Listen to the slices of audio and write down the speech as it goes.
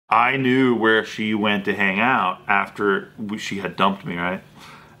I knew where she went to hang out after she had dumped me, right?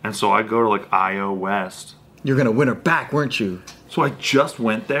 And so I go to like IO West. You're gonna win her back, weren't you? So I just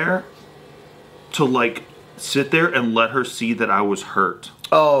went there to like sit there and let her see that I was hurt.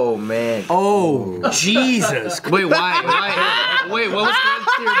 Oh man. Oh Jesus! Wait, why? Wait, what was going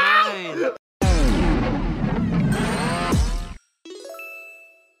through your mind?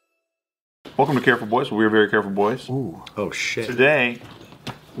 Welcome to Careful Boys. We're very careful boys. Ooh. Oh shit. Today,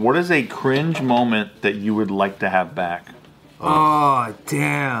 what is a cringe moment that you would like to have back? Oh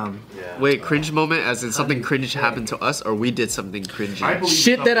damn. Yeah. Wait, cringe moment as in something cringe happened to us or we did something cringy?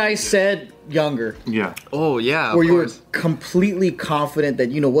 Shit that I said younger. Yeah. Oh yeah. Where you were completely confident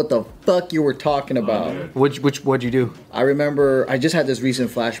that you know what the fuck you were talking about. What'd you do? I remember I just had this recent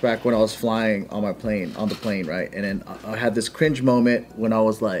flashback when I was flying on the plane, right? And then I had this cringe moment when I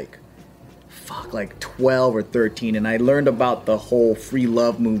was like 12 or 13, and I learned about the whole free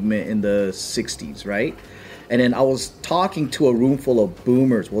love movement in the 60s, right? And then I was talking to a room full of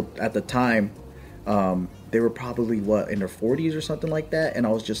boomers. Well, at the time, they were probably, in their 40s or something like that. And I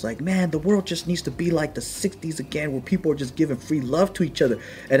was just like, man, the world just needs to be like the 60s again, where people are just giving free love to each other.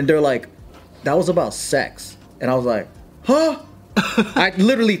 And they're like, that was about sex. And I was like, huh? I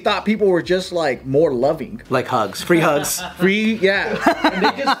literally thought people were just like more loving. Like hugs, free hugs. Free, yeah. And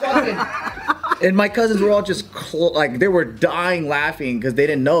they just fucking... And my cousins were all just, they were dying laughing because they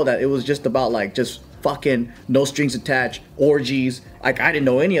didn't know that it was just about like just fucking no strings attached orgies. Like I didn't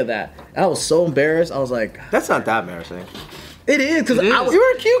know any of that. I was so embarrassed. I was like, that's not that embarrassing. It is because you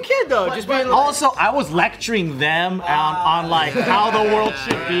were a cute kid though. Just being like, also, I was lecturing them on like how the world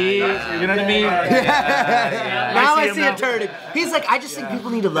should be. You know what I mean? Now I see it turning. He's like, I just think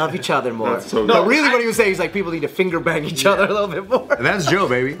people need to love each other more. So no, really, what he was saying, he's like, people need to finger bang each other a little bit more. That's Joe,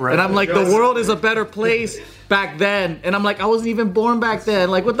 baby. Right. And I'm like, the world is a better place back then. And I'm like, I wasn't even born back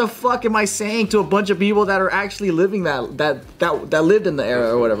then. Like, what the fuck am I saying to a bunch of people that are actually living that lived in the era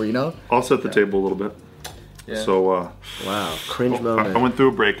or whatever, you know? I'll set the table a little bit. Yeah. So, wow, cringe moment. I went through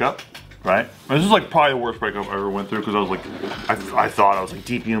a breakup, right? This is like probably the worst breakup I ever went through because I was like, I thought I was like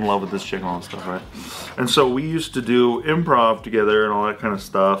deeply in love with this chick and all that stuff, right? And so we used to do improv together and all that kind of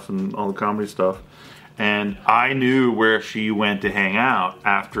stuff and all the comedy stuff. And I knew where she went to hang out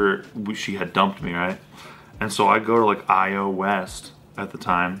after she had dumped me, right? And so I go to like IO West at the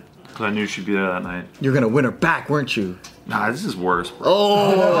time because I knew she'd be there that night. You're gonna win her back, weren't you? Nah, this is worse, bro.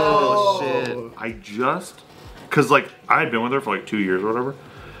 Oh shit. Because, like, I had been with her for, like, 2 years or whatever.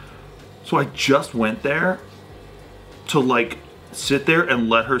 So I just went there to, like, sit there and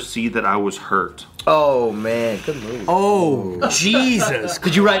let her see that I was hurt. Oh, man. Good move. Oh, Jesus.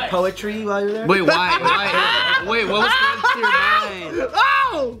 Did you write poetry while you were there? Wait, why? Wait, what was going through your mind?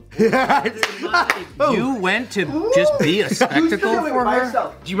 Oh! You went to just be a spectacle for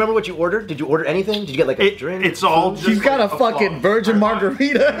her? Do you remember what you ordered? Did you order anything? Did you get, like, a drink? It's all just... She's got a fucking virgin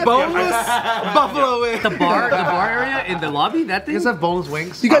margarita. Boneless buffalo wings. The bar area in the lobby? That thing? You guys have boneless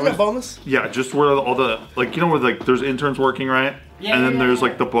wings? You guys have boneless? Yeah, just where all the... Like, you know where, like, there's interns working, right? Yeah, and then there's,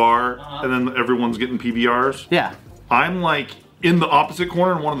 like, the bar, and then everyone's getting PBRs. Yeah. I'm, like, in the opposite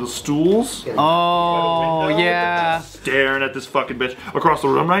corner in one of the stools. Oh, yeah. Staring at this fucking bitch across the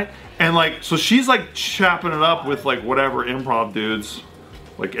room, right? And, like, so she's, like, chopping it up with, like, whatever improv dudes.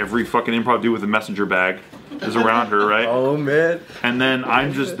 Like, every fucking improv dude with a messenger bag is around her, right? Oh, man. And then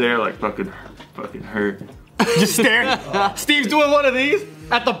I'm just there, like, fucking hurt. Just staring. Steve's doing one of these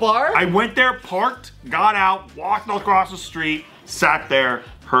at the bar? I went there, parked, got out, walked across the street, sat there,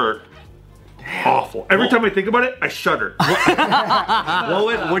 hurt. Awful. Every time I think about it, I shudder.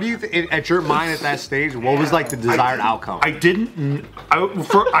 What do you think, at your mind at that stage, what was like the desired outcome? I didn't,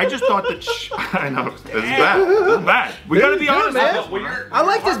 I just thought that, I know, this is bad, this is bad. We gotta be honest about this. I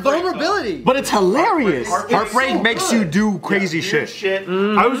like this vulnerability. But it's hilarious. Heartbreak makes you do crazy shit.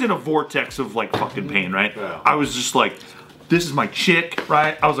 I was in a vortex of like fucking pain, right? I was just like, this is my chick,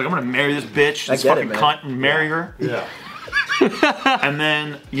 right? I was like, I'm gonna marry this bitch, this fucking cunt, and marry her. Yeah. And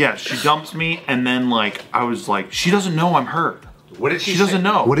then, yeah, she dumps me, and then, like, I was like, she doesn't know I'm hurt. What did she She doesn't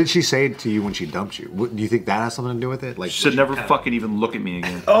know. What did she say to you when she dumped you? Do you think that has something to do with it? Like, She said never fucking even look at me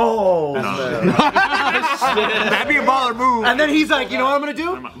again. Oh, that'd be a baller move. and then he's like, you know what I'm gonna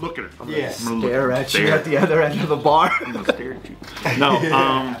do? I'm gonna look at her. I'm Yeah. gonna look Stare her. at you at the other end of the bar. I'm gonna stare at you. No,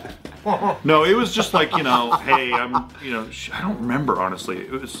 no, it was just like, you know, hey, I don't remember, honestly.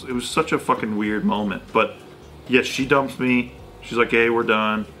 It was such a fucking weird moment. But, yes, she dumps me. She's like, hey, we're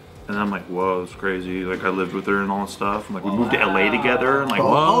done. And I'm like, whoa, it's crazy. Like, I lived with her and all that stuff. And, like, we moved to LA together. And, like,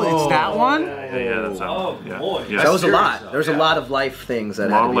 Oh, it's that one? yeah, that's that one. Yeah. Yeah. That was a lot. There's a lot of life things that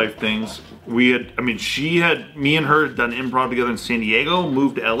A lot of life things. We had, I mean, me and her had done improv together in San Diego,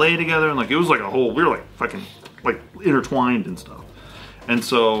 moved to LA together, and, like, it was like a whole, we were, like, fucking, like, intertwined and stuff. And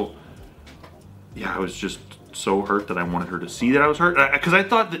so, yeah, I was just so hurt that I wanted her to see that I was hurt. Because I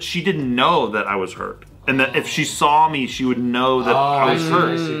thought that she didn't know that I was hurt. And that if she saw me, she would know that I was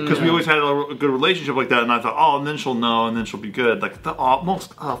hurt. Because we always had a good relationship like that. And I thought, oh, and then she'll know, and then she'll be good. Like the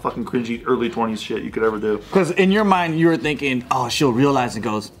most fucking cringy early 20s shit you could ever do. Because in your mind, you were thinking, oh, she'll realize and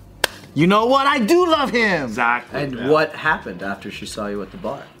goes, you know what? I do love him. Exactly. And what happened after she saw you at the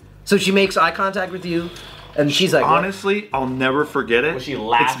bar? So she makes eye contact with you, and she's like, honestly, I'll never forget it. Was she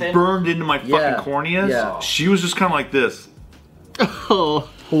laughing? It's burned into my fucking corneas. Yeah. She was just kind of like this. Oh,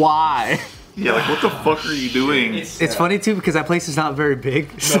 why? Yeah, like, what the fuck are you doing? It's funny too because that place is not very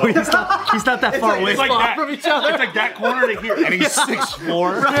big, so he's not that far away It's like that. from each other. It's like that corner to here. And he's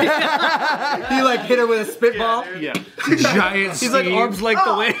 6'4". He like hit her with a spitball. Yeah. Giant. He's like arms length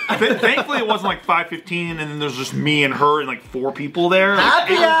away. Thankfully, it wasn't like 5:15, and then there's just me and her and like 4 people there.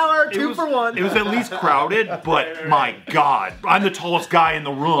 Happy hour, It 2 was- for 1. It was at least crowded, but my God, I'm the tallest guy in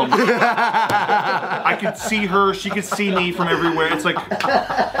the room. I could see her, she could see me from everywhere. It's like,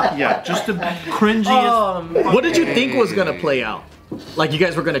 yeah, just the cringiest. What did you think was going to play out? Like you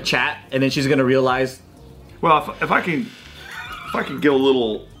guys were going to chat, and then she's going to realize. Well, if I can get a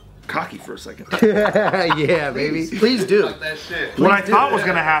little cocky for a second. Yeah, baby. Please do. What I thought was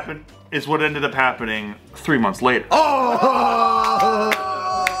going to happen is what ended up happening 3 months later.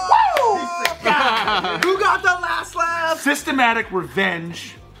 Who got the last laugh? Systematic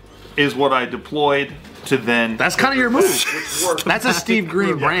revenge is what I deployed to then. That's kind of your move. That's a Steve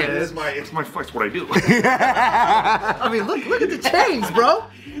Green brand. It's what I do. I mean, look at the chains, bro.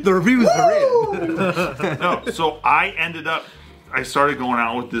 The reviews are in. No, so I started going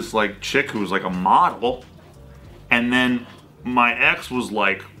out with this like chick who was like a model, and then my ex was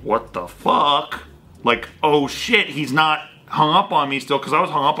like, "What the fuck?" Like, "Oh shit, he's not hung up on me still," because I was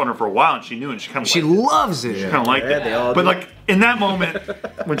hung up on her for a while, and she knew, and she kind of She loves it. kind of liked Yeah, they all it. But do. like in that moment,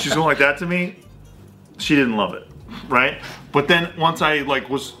 when she's going like that to me, she didn't love it, right? But then once I like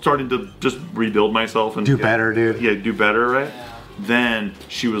was starting to just rebuild myself and Do better, dude. Yeah, do better, right? Then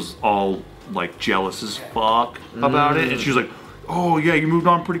she was all like jealous as fuck about it, and she was like, "Oh yeah, you moved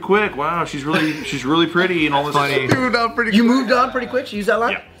on pretty quick. Wow, she's really pretty and all this." Funny. Stuff. You moved on pretty quick. She used that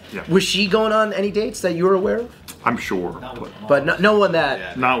line. Yeah. Was she going on any dates that you were aware of? I'm sure, But no one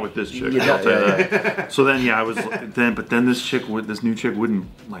that. not with this chick. Yeah, I'll tell you that. So then, yeah, I was but then this new chick wouldn't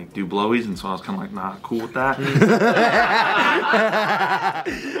like do blowies, and so I was kind of like, not cool with that.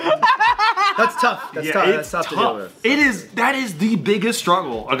 That's tough. That's Yeah, tough. it's That's tough to deal with. That is the biggest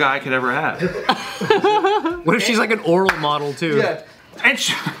struggle a guy could ever have. What if she's like an oral model too? Yeah. And,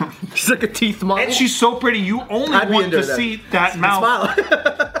 She's like a teeth model. and she's so pretty, you only I'd be want into to that. see that mouth.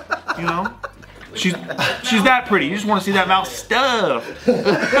 Smile. You know, she's that pretty. You just want to see that mouth stuffed,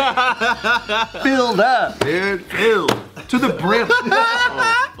 filled up, dude. filled to the brim.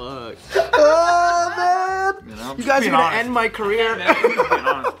 Fuck. Oh man. You know, You guys are being gonna honest. end my career. Being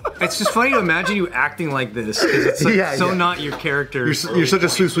honest. It's just funny to imagine you acting like this. 'Cause it's like not your character. You're such a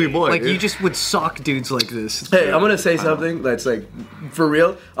sweet boy. like dude. you just would sock dudes like this. Hey, I'm gonna say something that's like, for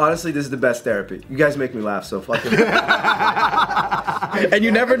real. Honestly, this is the best therapy. You guys make me laugh so fucking. And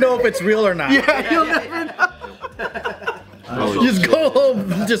you never know if it's real or not. Yeah, you'll never know. You just go home,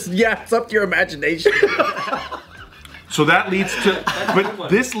 it's up to your imagination. So that leads to, but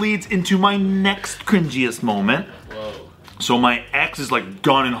this leads into my next cringiest moment. So my ex is like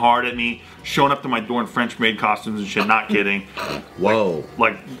gunning hard at me, showing up to my door in French maid costumes and shit, not kidding. Whoa.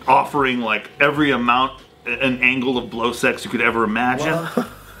 Like offering like every amount, an angle of blow sex you could ever imagine.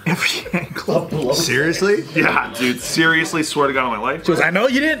 Every angle. Seriously? Yeah, dude, seriously, swear to God on my life. She goes, I know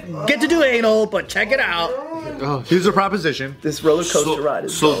you didn't get to do anal, but check it out. Here's a proposition. This roller coaster ride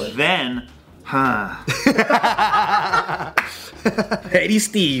is going. Then, Eddie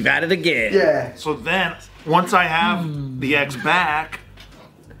Steve at it again. Yeah. So then, once I have the ex back,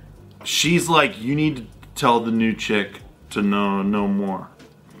 she's like, you need to tell the new chick to no more.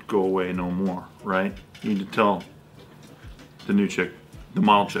 Go away, no more, right? You need to tell the new chick, the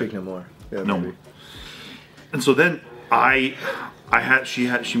model chick. Speak no more. Yeah, No maybe. more. And so then I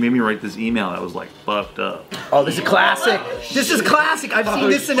she made me write this email that was like fucked up. Oh, this is classic. This is classic. I've seen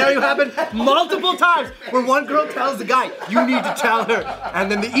this scenario happen multiple times where one girl tells the guy, you need to tell her, and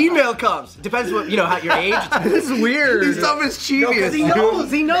then the email comes. Depends what, how your age. This is weird. He's so mischievous. He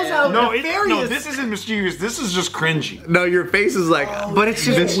knows how nefarious. No, this isn't mischievous. This is just cringy. No, your face is like. But it's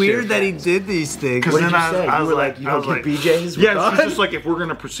just weird that he did these things. Because then I was like, you don't get BJ's? Yeah, she's just like, if we're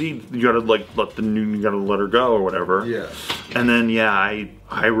gonna proceed, you gotta like you gotta let her go or whatever. Yeah. And then I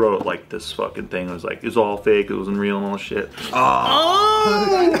wrote like this fucking thing. It was like, it's all fake. It wasn't real and all this shit.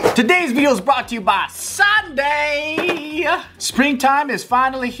 Today's video is brought to you by Sunday. Springtime is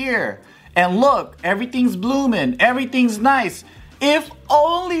finally here. And look, everything's blooming. Everything's nice. If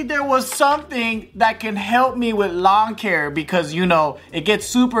only there was something that can help me with lawn care, because it gets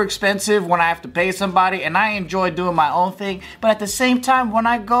super expensive when I have to pay somebody, and I enjoy doing my own thing. But at the same time, when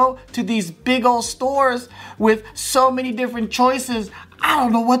I go to these big old stores with so many different choices, I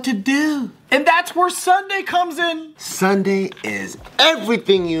don't know what to do. And that's where Sunday comes in. Sunday is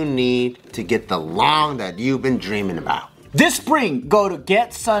everything you need to get the lawn that you've been dreaming about. This spring, go to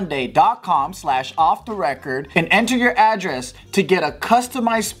getsunday.com/offtherecord and enter your address to get a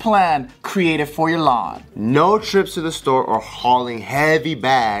customized plan created for your lawn. No trips to the store or hauling heavy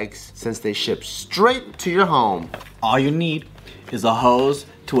bags since they ship straight to your home. All you need is a hose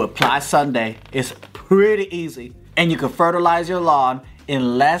to apply Sunday. It's pretty easy. And you can fertilize your lawn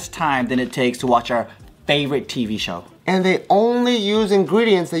in less time than it takes to watch our favorite TV show. And they only use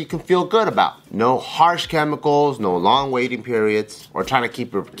ingredients that you can feel good about. No harsh chemicals, no long waiting periods, or trying to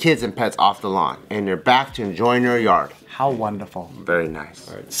keep your kids and pets off the lawn. And you're back to enjoying your yard. How wonderful. Very nice.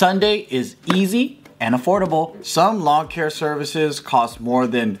 Sunday is easy and affordable. Some lawn care services cost more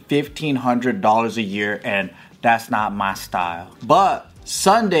than $1,500 a year, and that's not my style. But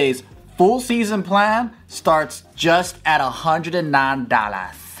Sunday's full season plan starts just at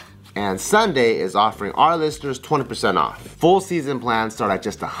 $109. And Sunday is offering our listeners 20% off. Full season plans start at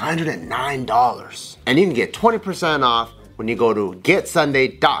just $109. And you can get 20% off when you go to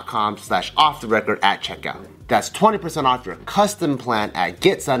getsunday.com/offtherecord at checkout. That's 20% off your custom plan at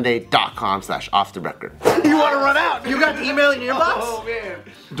getsunday.com/offtherecord. You want to run out? You got the email in your box? Oh man.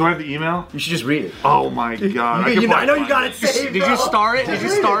 Do I have the email? You should just read it. Oh my god. I know you got it saved. Did you start it? Did you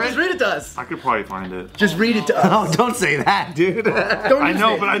start Just it? read it to us. I could probably find it. Just read it to us. Oh, don't say that, dude. Don't I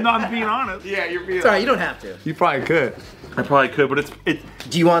know, use it. but I'm not being honest. Yeah, you're being. It's alright, you don't have to. You probably could. I probably could, but it's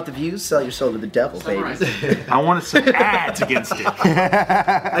Do you want the views? Sell your soul to the devil, baby. I want to set ads against it.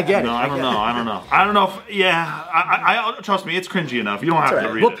 I get it. No, I don't know. I don't know if I trust me, it's cringy enough. You don't have It's to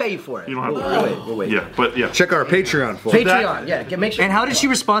alright. read We'll it. pay you for it. You don't have to We'll read wait. We'll wait. Yeah, but yeah. Check our Patreon for Patreon, yeah. Make sure. And how did she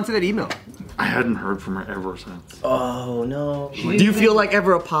respond to that email? I hadn't heard from her ever since. Oh no. Do you feel like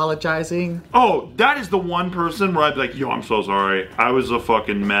ever apologizing? Oh, that is the one person where I'd be like, yo, I'm so sorry. I was a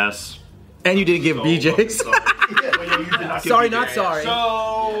fucking mess. And you didn't give BJ's? Sorry, not sorry.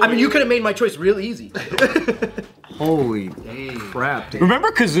 I mean, you could have made my choice real easy. Holy crap, dude. Remember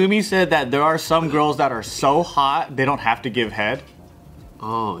Kazumi said that there are some girls that are so hot they don't have to give head?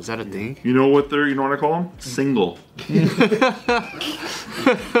 Oh, is that a thing? You know what I call them? Single.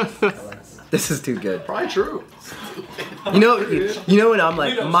 This is too good. Probably true. You know when I'm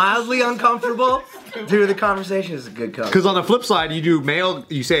like mildly uncomfortable? Dude, the conversation is a good cover. Because on the flip side,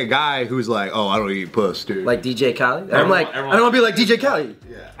 you say a guy who's like, oh, I don't eat puss, dude. Like DJ Khaled? I'm like, I don't want to be like DJ Khaled.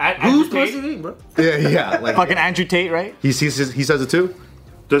 Who's supposed to eat, bro? yeah. Like, Fucking Andrew Tate, right? he says it too?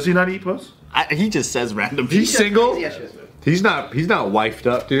 Does he not eat puss? He just says random He's single? Yeah, sure. He's not wifed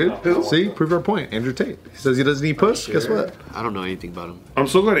up, dude. See? Prove our point. Andrew Tate. He says he doesn't eat puss. Guess what? I don't know anything about him. I'm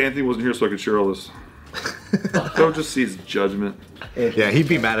so glad Anthony wasn't here so I could share all this. Don't just see his judgment. Yeah, he'd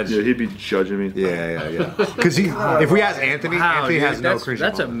be mad at Yeah, you. he'd be judging me. Yeah. Because if we ask Anthony, Anthony has no cringy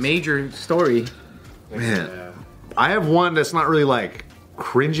That's a moments. major story. Man, I have one that's not really like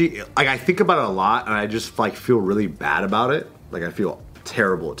cringy. Like I think about it a lot, and I just like feel really bad about it. Like I feel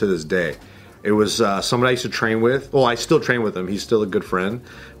terrible to this day. It was somebody I used to train with. Well, I still train with him. He's still a good friend.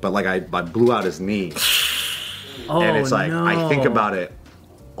 But like I blew out his knee, and it's like I think about it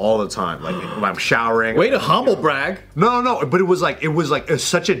all the time. Like when I'm showering. Way to humble brag. No. But it was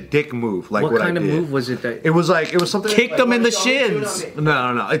such a dick move. Like What kind I of did. move was it that? It was something. Kicked them in the shins.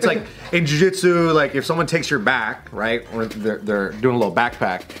 No. It's like in jiu-jitsu, like if someone takes your back, right? Or they're doing a little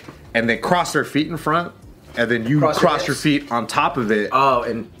backpack, and they cross their feet in front, and then you cross your feet on top of it. Oh,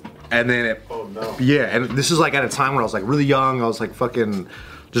 and then it. Oh no. Yeah, and this is like at a time where I was like really young. I was like fucking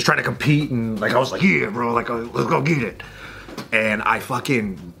just trying to compete, and like I was like, yeah, bro, like let's go get it. And I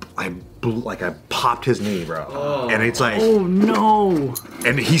fucking I popped his knee, bro. And it's like, Oh no.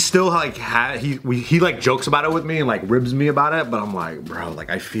 and he still like he like jokes about it with me and like ribs me about it, but I'm like, bro, like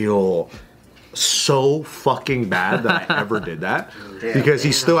I feel so fucking bad that I ever did that because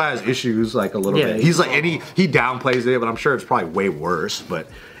he still has issues like a little bit. He's like, and he downplays it, but I'm sure it's probably way worse. But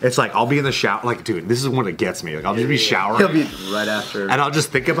it's like I'll be in the shower, like, dude, this is when it gets me. Like I'll just be showering, He'll be right after, and I'll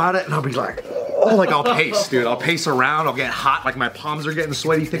just think about it, and I'll be like, oh, like I'll pace, dude. I'll pace around. I'll get hot, like my palms are getting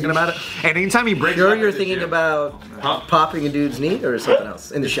sweaty thinking about it. And anytime he breaks, You're thinking about popping a dude's knee or something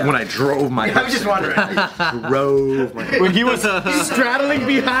else in the shower. when I drove my, I'm just wondering. drove my. When he was straddling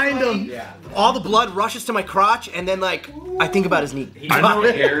behind him. All the blood rushes to my crotch, and then like I think about his knee. I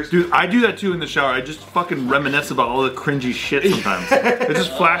know, dude. I do that too in the shower. I just fucking reminisce about all the cringy shit sometimes. It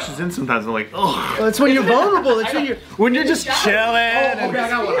just flashes in sometimes. I'm like, oh. That's when you're vulnerable. That's when you're just chilling. I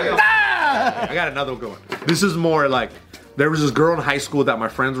got another good one. This is more like there was this girl in high school that my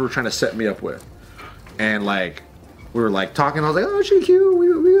friends were trying to set me up with, and like we were like talking. I was like, oh, she's cute. We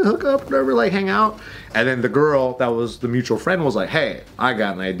hook up, whatever, like hang out. And then the girl that was the mutual friend was like, hey, I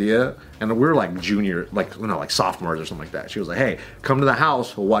got an idea. And we were like junior, like, you know, like sophomores or something like that. She was like, hey, come to the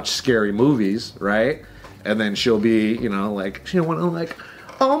house, we'll watch scary movies, right? And then she'll be, you know, like, she'll want to like,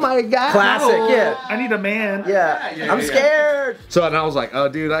 oh my God. classic, Oh, yeah. I need a man. Yeah, I'm scared. So and I was like, oh,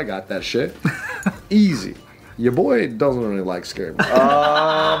 dude, I got that shit. Easy. Your boy doesn't really like scary movies.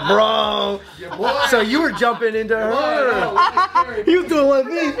 Bro. So you were jumping into her. He was doing like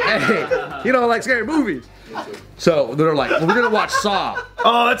me. Hey, you don't like scary movies. So they're like, well, we're gonna watch Saw.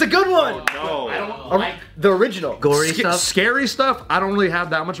 Oh, that's a good one. No. The original. Gory stuff. Scary stuff, I don't really have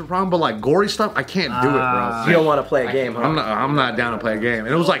that much of a problem, but like gory stuff, I can't do it, bro. You don't want to play a game, huh? I'm not down to play a game.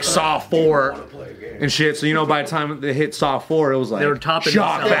 And it was like Saw 4 and shit. So you know, by the time they hit Saw 4, it was like They were topping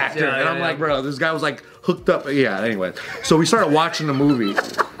shock themselves. factor. Yeah, and I'm yeah, like, bro, this guy was like hooked up. Yeah, anyway. So we started watching the movie,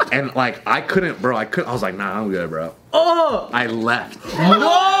 and like I was like, nah, I'm good, bro. Oh! I left. No!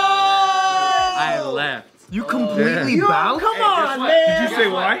 I left. You completely Yeah. bounced? Come on, man! Did you say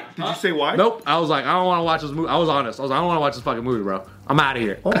why? Did you say why? Nope. I was like, I don't want to watch this movie. I was honest. I was like, I don't want to watch this fucking movie, bro. I'm out of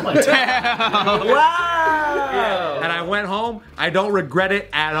here. Oh my God. Wow! And I went home. I don't regret it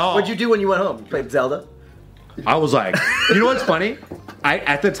at all. What'd you do when you went home? You played Zelda? I was like, you know what's funny?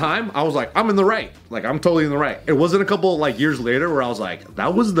 At the time, I was like, I'm in the right. Like, I'm totally in the right. It wasn't a couple like years later where I was like,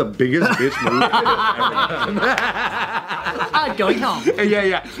 that was the biggest bitch move I've ever done. Going home.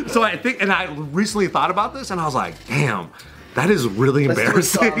 Yeah. So I think, and I recently thought about this, and I was like, damn, that is really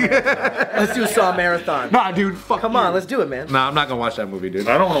embarrassing. Let's do a Saw marathon. Nah, dude, fuck Come you. on, let's do it, man. Nah, I'm not gonna watch that movie, dude.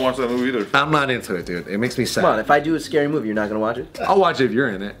 I don't want to watch that movie either. I'm not into it, dude. It makes me sad. Come on, if I do a scary movie, you're not gonna watch it? I'll watch it if you're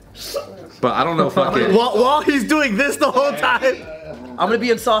in it. But I don't know fucking. While he's doing this the whole time. I'm gonna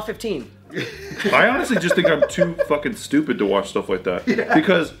be in Saw 15. I honestly just think I'm too fucking stupid to watch stuff like that.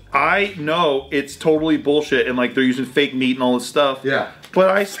 Because I know it's totally bullshit and like they're using fake meat and all this stuff. Yeah. But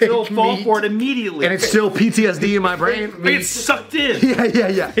I still Fake fall meat. for it immediately. And it's still PTSD in my brain. I get sucked in.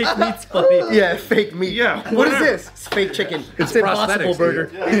 Yeah. Fake meat's funny. Yeah, fake meat. Yeah, What is whatever. this? It's fake chicken. It's Impossible prosthetics, burger.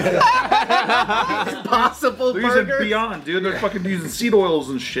 dude. Impossible They're using burger. Beyond, dude. They're fucking using seed oils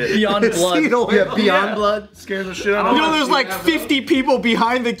and shit. Beyond blood. Yeah, Beyond Blood. Scares the shit out of You me. know, there's like 50 people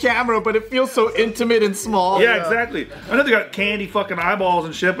behind the camera, but it feels so intimate and small. Yeah, exactly. I know they got candy fucking eyeballs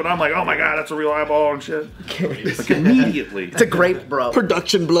and shit, but I'm like, oh my god, that's a real eyeball and shit. Like immediately. It's a grape, bro.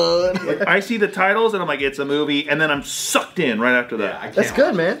 Production blood. I see the titles and I'm like, it's a movie, and then I'm sucked in right after that. That's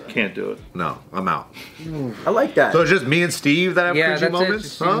good, man. Can't do it. No, I'm out. I like that. So it's just me and Steve that have Yeah, cringy that's moments? it.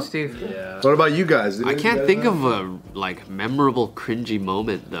 Just you and Steve. What about you guys? I can't think of a like memorable cringy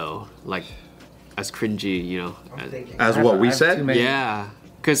moment though. Like as cringy, you know. As what we said? Yeah.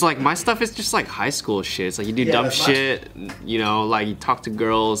 Cause like my stuff is just like high school shit. It's like you do dumb shit, you know, like you talk to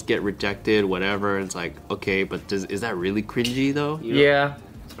girls, get rejected, whatever. It's like, okay, but is that really cringy though? You know? Yeah.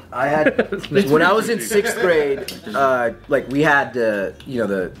 I had when I was in 6th grade, like we had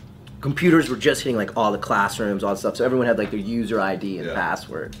the computers were just hitting like all the classrooms, all that stuff. So everyone had like their user ID and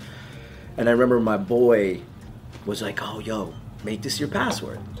password. And I remember my boy was like, "Oh, yo, make this your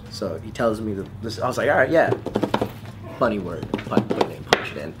password." So he tells me this. I was like, "All right, yeah." Funny word. Put it in,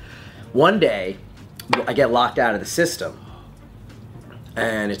 punch it in. One day, I get locked out of the system,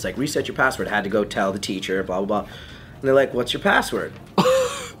 and it's like reset your password. I had to go tell the teacher, blah blah blah. And they're like, "What's your password?"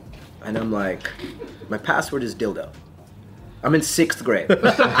 And I'm like, my password is dildo. I'm in 6th grade. I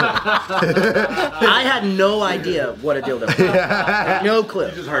had no idea what a dildo was. No clue.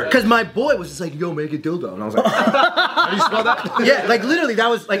 Because my boy was just like, yo, make a dildo. And I was like, how do you spell that? Yeah, like literally that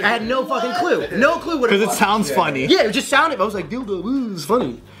was like, I had no fucking clue. No clue what it was. Because it sounds funny. Yeah, it just sounded, I was like, dildo, ooh, it's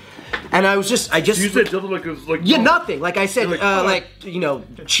funny. And I just You said dildo like it was like. yeah, nothing. Like I said, Like,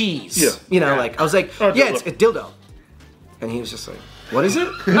 cheese. Yeah. You know, like I was like, Oh, yeah, dildo. it's a dildo. And he was just like, what is it?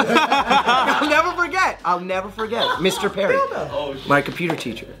 I'll never forget. Mr. Perry, my computer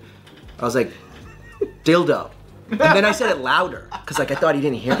teacher. I was like, dildo. And then I said it louder because like I thought he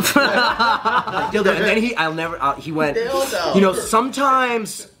didn't hear it. Dildo. And then he went, you know,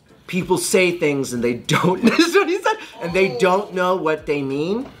 sometimes people say things and they don't, this is what he said, and they don't know what they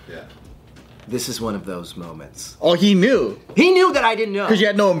mean. Yeah. This is one of those moments. Oh, he knew. He knew that I didn't know. Because you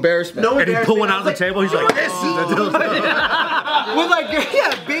had no embarrassment. No And he pulled one out of the embarrassment. table. He's like, "This is the dildo." With like,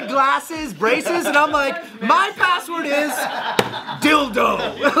 yeah, big glasses, braces, and I'm like, my password is dildo.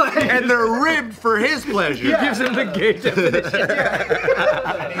 And they're ribbed for his pleasure. Gives him the gay definition.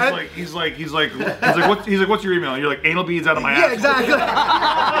 He's like, what's your email? And you're like, anal beads out of my Yeah, ass. exactly.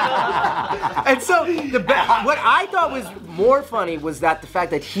 And so what I thought was more funny was that the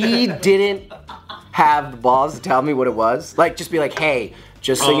fact that he didn't have the balls to tell me what it was. Like, just be like, hey,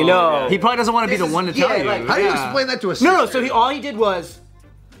 just so you know. He probably doesn't want to be the one to tell you. like- How do you explain that to a No, so all he did was,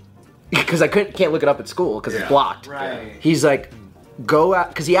 because I can't look it up at school because it's blocked. Right. He's like, go out,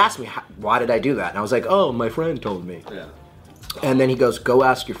 because he asked me, why did I do that? And I was like, oh, my friend told me. Yeah. And then he goes, go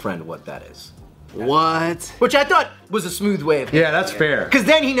ask your friend what that is. What? Which I thought was a smooth way of Yeah, that's fair. because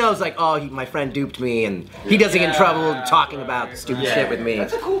then he knows, like, oh, my friend duped me, and he doesn't get in trouble talking about stupid shit with me.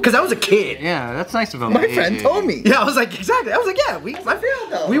 Because I was a kid. Yeah, that's nice of him. My friend told me. Yeah, I was like, exactly. I was like, yeah,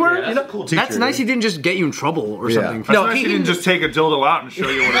 we were, you know. Cool That's nice he didn't just get you in trouble or Yeah. something. No, Nice he he didn't just take a dildo out and show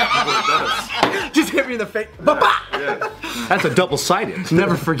you what it does. just hit me in the face. Ba-ba! That's a double-sided.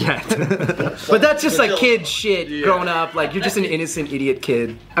 Never forget. But that's just like kid shit growing up. Like, you're just an innocent idiot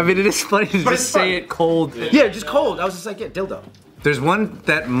kid. I mean, it is funny to it's just say fun. it cold. Yeah, just cold. I was just like, yeah, dildo. There's one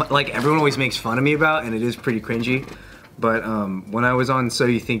that like everyone always makes fun of me about, and it is pretty cringy. But when I was on So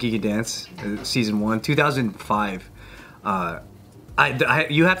You Think You Could Dance, season 1, 2005,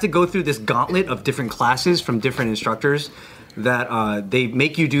 you have to go through this gauntlet of different classes from different instructors that they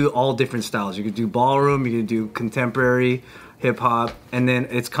make you do all different styles. You could do ballroom, you could do contemporary, hip hop, and then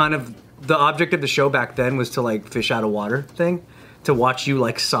it's kind of the object of the show back then was to like fish out of water thing, to watch you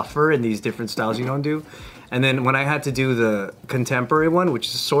like suffer in these different styles you don't do. And then when I had to do the contemporary one, which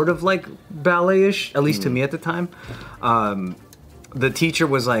is sort of like ballet-ish, at least to me at the time, the teacher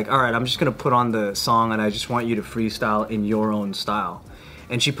was like, all right, I'm just gonna put on the song and I just want you to freestyle in your own style.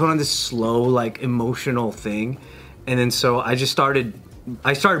 And she put on this slow, like emotional thing. And then so I started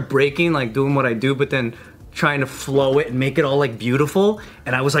breaking, like doing what I do, but then trying to flow it and make it all like beautiful.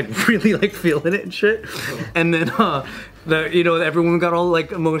 And I was like really like feeling it and shit. And then everyone got all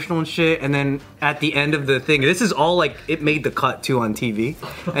like emotional and shit. And then at the end of the thing, this is all like, it made the cut too on TV.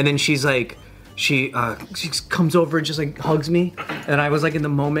 And then she's like, she comes over and just like hugs me. And I was like in the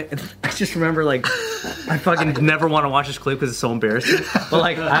moment, and I just remember like, I fucking never want to watch this clip because it's so embarrassing. But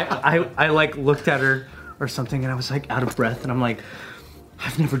like, I like looked at her or something and I was like out of breath. And I'm like,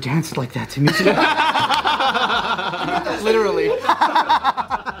 I've never danced like that to music. Literally.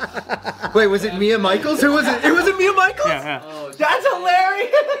 Wait, was it Mia Michaels? Who was it? It wasn't Mia Michaels? Yeah. That's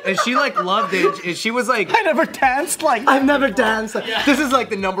hilarious. And she like loved it. And she was like, I never danced like I've never danced. This is like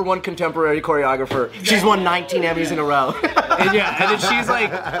the #1 contemporary choreographer. She's won 19 Emmys in a row. and then she's like,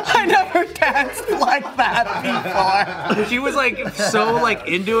 I never danced like that before. she was like so like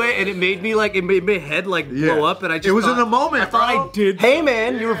into it, and it made my head like blow up, and I just It was thought, in the moment, I thought bro. I did. Hey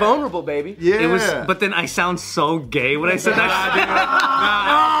man, you were vulnerable, baby. Yeah. It was, but then I sound so gay when I said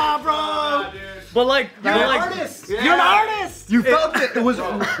that. Bro. But like, You're an artist. You're an artist. You felt it. It was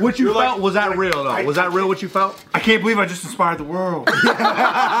what you felt. Was that real though? Was that real? What you felt? I can't believe I just inspired the world.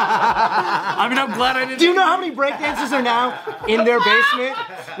 I mean, I'm glad I didn't. Do you know how many breakdancers are now in their basement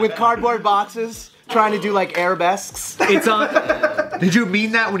with cardboard boxes trying to do like arabesques? It's on. Did you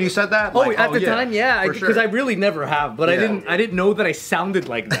mean that when you said that? Oh, at the time, yeah, for because sure. I really never have, but Yeah. I didn't know that I sounded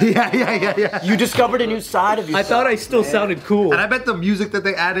like that. Yeah. You discovered a new side of yourself. I thought I still sounded cool. And I bet the music that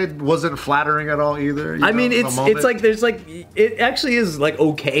they added wasn't flattering at all either. I mean, it's like there's like it actually is like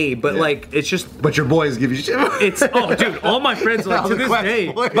okay, but like it's just But your boys give you shit. it's oh dude, all my friends like to this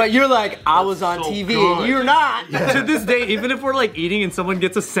day. But you're like, I was on TV and you're not. To this day, even if we're like eating and someone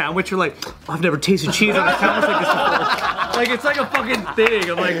gets a sandwich, you're like, oh, I've never tasted cheese on a sandwich like this before. Like it's like a fucking thing.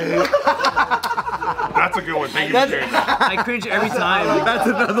 I'm like, That's a good one. Thank you for sharing that. I cringe every time. That's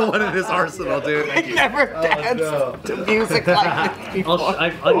another one in his arsenal, dude. Never danced to music like this before.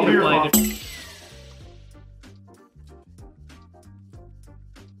 I'll need to find it.